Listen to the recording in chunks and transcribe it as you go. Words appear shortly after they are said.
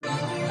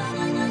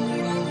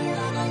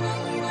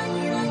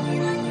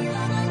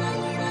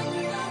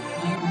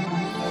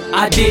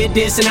I did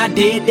this and I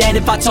did that.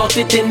 If I talked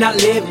it, then I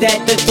lived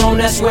that. The throne,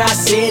 that's where I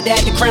said that.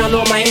 The crown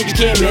on my head, you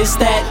can't miss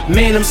that.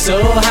 Man, I'm so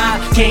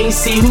high, can't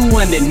see who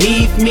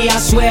underneath me. I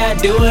swear I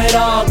do it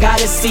all,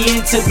 gotta see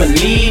it to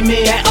believe me.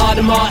 That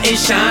Audemars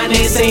is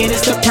shining, saying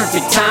it's the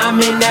perfect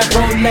timing. That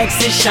Rolex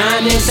is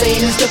shining,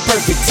 saying it's the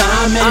perfect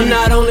timing. I'm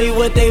not only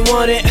what they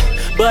wanted,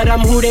 but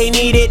I'm who they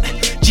needed.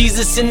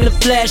 Jesus in the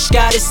flesh,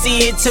 gotta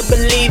see it to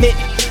believe it.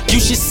 You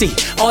should see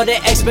all the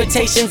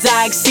expectations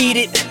I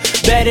exceeded.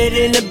 Better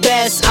than the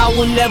best, I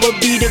will never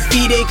be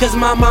defeated. Cause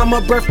my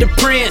mama birthed a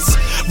prince.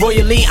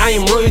 Royally, I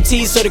am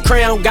royalty, so the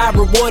crown God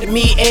rewarded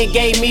me and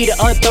gave me the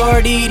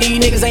authority. These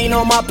niggas ain't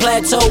on my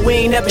plateau, we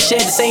ain't never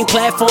shared the same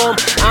platform.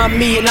 I'm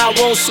me and I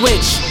won't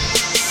switch.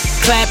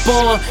 Clap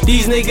on,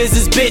 these niggas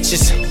is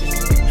bitches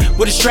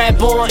with a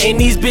strap on, and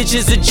these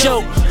bitches a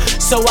joke.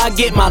 So I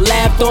get my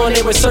laughed on,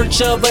 they were in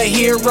search of a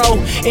hero,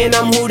 and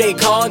I'm who they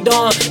called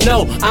on.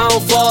 No, I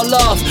don't fall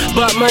off,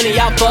 but money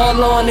I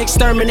fall on.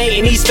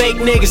 Exterminating these fake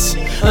niggas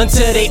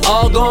until they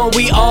all gone.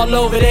 We all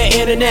over the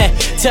internet,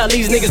 tell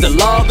these niggas to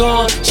log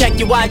on. Check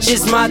your watch,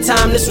 it's my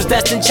time, this was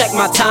destined, check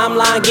my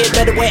timeline. Get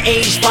better with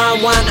age,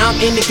 fine wine, I'm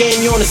in the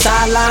game, you on the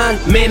sideline.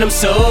 Man, I'm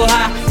so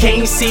high,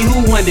 can't see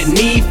who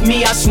underneath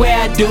me. I swear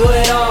I do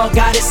it all,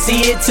 gotta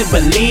see it to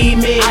believe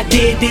me. I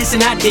did this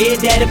and I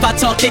did that, if I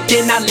talked it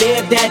then I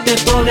lived that. The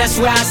throne, that's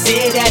where I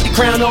sit at. The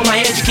crown on my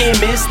head, you can't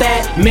miss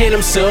that. Man,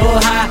 I'm so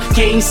high,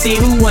 can't see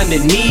who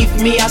underneath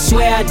me. I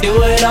swear I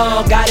do it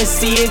all, gotta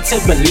see it to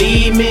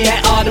believe me.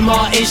 That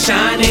Audemars is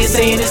shining,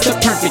 saying it's the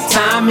perfect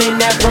timing.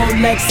 That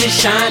Rolex is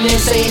shining,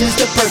 saying it's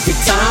the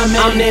perfect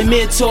timing. I'm their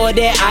mentor,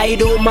 their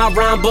idol, my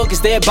rhyme book is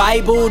their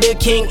Bible. The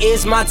king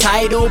is my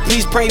title,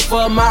 please pray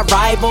for my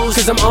rivals.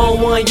 Cause I'm on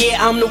one, yeah,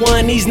 I'm the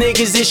one. These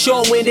niggas is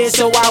short-winded,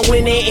 so I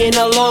win it in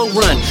the long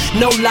run.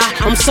 No lie,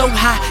 I'm so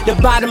high, the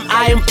bottom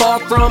I am far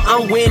from.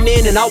 I'm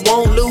winning and I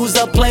won't lose.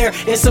 A player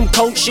in some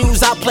coach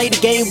shoes, I play the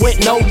game with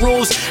no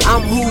rules.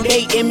 I'm who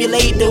they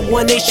emulate, the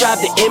one they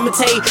strive to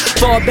imitate.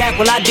 Fall back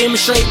while I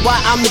demonstrate why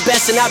I'm the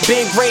best and I've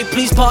been great.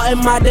 Please pardon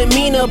my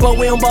demeanor, but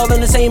we don't ball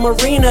in the same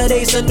arena.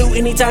 They salute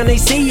anytime they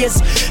see us,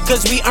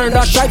 cause we earned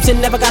our stripes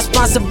and never got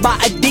sponsored by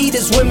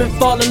Adidas. Women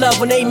fall in love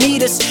when they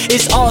need us.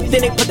 It's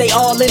authentic, but they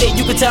all in it,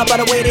 you can tell by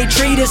the way they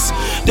treat us.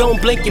 Don't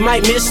blink, you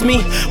might miss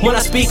me. When I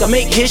speak, I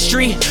make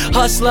history.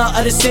 Hustler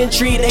of the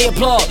century, they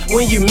applaud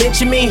when you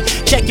mention me.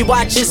 Check your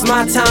watch, it's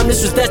my time,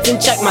 this was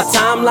destined, check my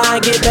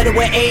timeline. Get better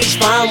with age,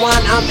 fine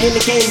wine, I'm in the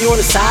game, you on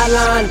the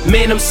sideline.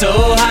 Man, I'm so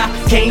high,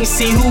 can't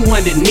see who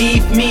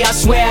underneath me. I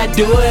swear I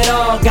do it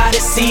all, gotta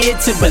see it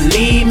to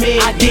believe me.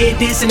 I did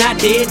this and I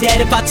did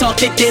that, if I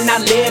talked it then I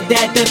lived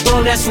that. The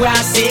throne, that's where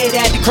I sit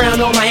at. The crown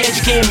on my head,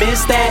 you can't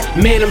miss that.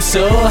 Man, I'm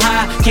so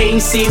high,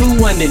 can't see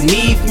who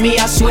underneath me.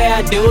 I swear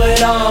I do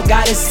it all,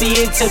 gotta see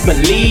it to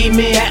believe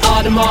me. That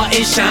Audemars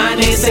is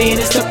shining, saying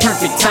it's the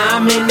perfect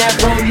timing. That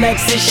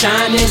Rolex is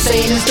shining,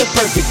 saying it's the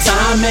perfect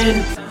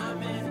timing.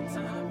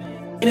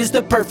 And it's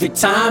the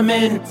perfect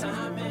timing.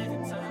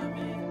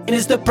 And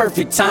it's the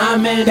perfect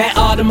timing. That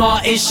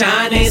Audemars is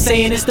shining,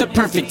 saying it's the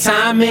perfect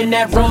timing.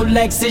 That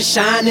Rolex is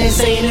shining,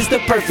 saying it's the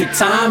perfect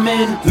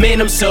timing. Man,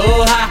 I'm so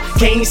high,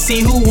 can't see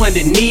who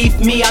underneath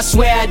me. I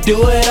swear I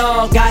do it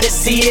all, gotta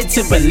see it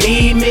to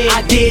believe me.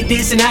 I did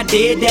this and I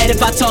did that,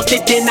 if I talked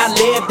it then I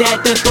lived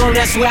that. The throne,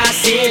 that's where I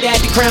sit at.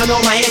 The crown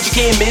on my head, you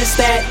can't miss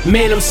that.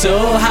 Man, I'm so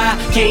high,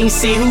 can't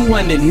see who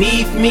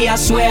underneath me. I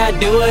swear I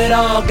do it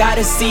all,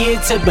 gotta see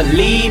it to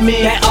believe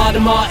me. That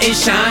Audemars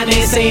is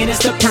shining, saying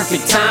it's the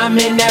perfect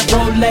timing. That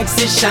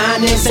Rolex is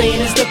shining, saying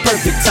it's the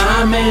perfect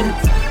timing.